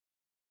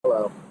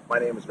Hello, my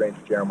name is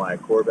Ranger Jeremiah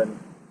Corbin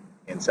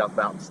in South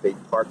Mountain State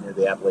Park near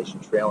the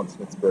Appalachian Trail in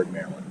Smithsburg,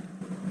 Maryland.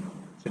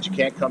 Since you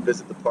can't come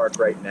visit the park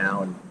right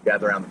now and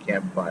gather around the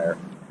campfire,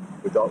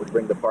 we thought we'd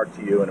bring the park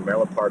to you in a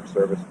Maryland Park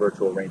Service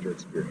virtual ranger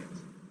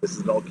experience. This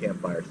is an old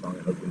campfire song.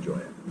 I hope you enjoy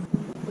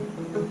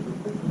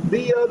it.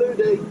 The other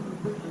day,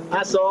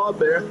 I saw a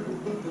bear.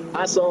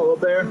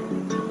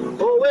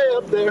 Oh, way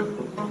up there.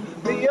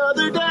 The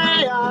other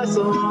day, I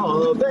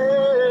saw a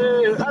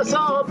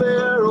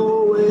bear,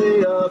 oh,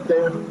 way up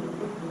there.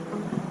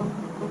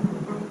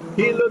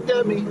 He looked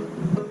at me,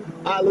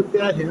 I looked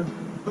at him.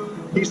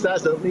 He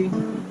sized up me,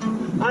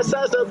 I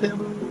sized up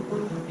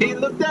him. He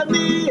looked at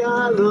me,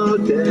 I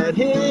looked at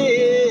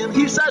him.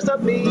 He sized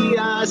up me,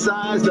 I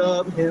sized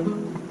up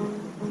him.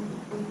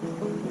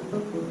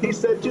 He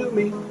said to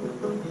me,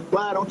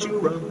 why don't you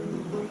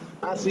run?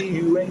 I see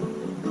you ain't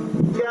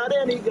got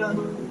any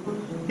gun.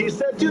 He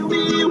said to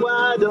me,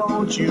 why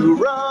don't you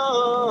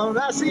run?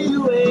 I see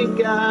you ain't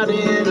got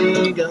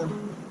any gun.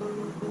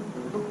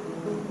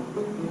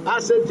 I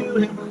said to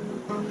him,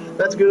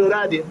 that's a good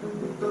idea.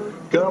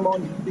 Come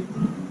on, you feet.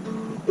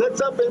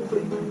 Let's up and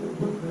flee.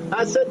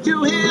 I said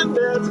to him,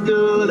 that's a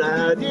good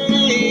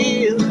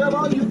idea. Come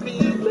on, you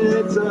feet.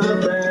 Let's up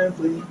and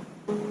flee.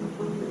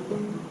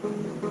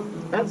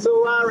 And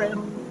so I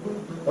ran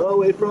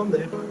away from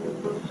there.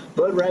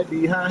 But right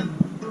behind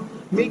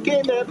me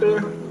came that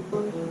bear.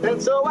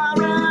 And so I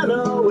ran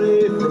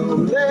away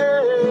from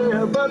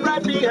there. But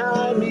right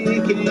behind me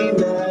came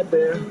that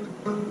bear.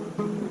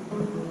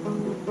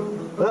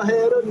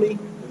 Ahead of me,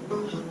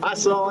 I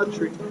saw a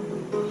tree.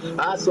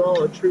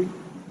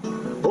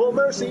 Oh,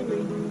 mercy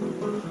me.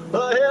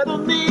 Ahead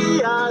of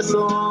me, I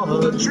saw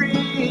a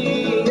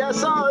tree.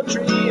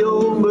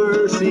 Oh,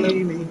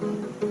 mercy me.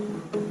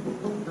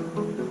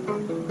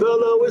 The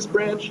lowest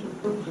branch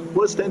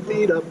was 10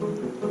 feet up.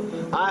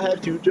 I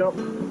had to jump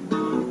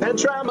and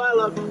try my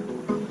luck.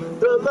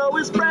 The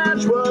lowest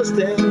branch was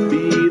 10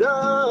 feet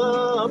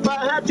up.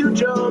 I had to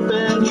jump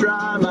and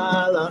try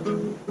my luck.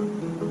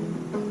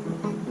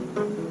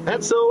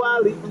 And so I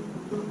leaped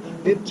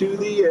into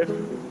the air,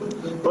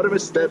 but I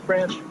missed that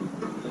branch,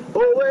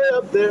 oh, way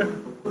up there.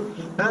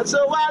 And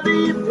so I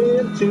leaped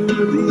into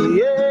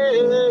the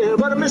air,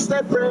 but I missed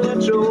that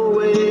branch, oh,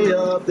 way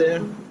up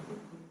there.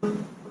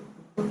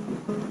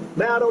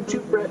 Now don't you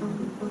fret,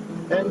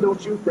 and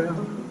don't you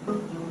frown,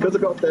 'cause I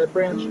got that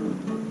branch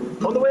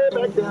on the way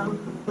back down.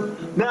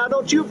 Now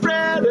don't you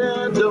fret,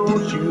 and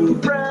don't you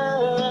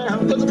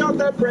frown, 'cause I got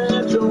that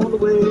branch on the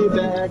way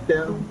back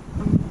down.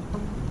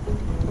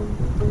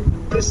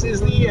 This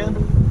is the end,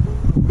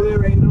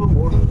 there ain't no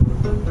more,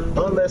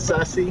 unless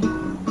I see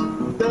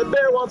that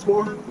bear once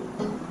more.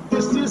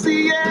 This is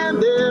the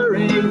end, there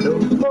ain't no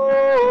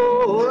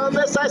more,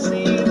 unless I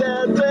see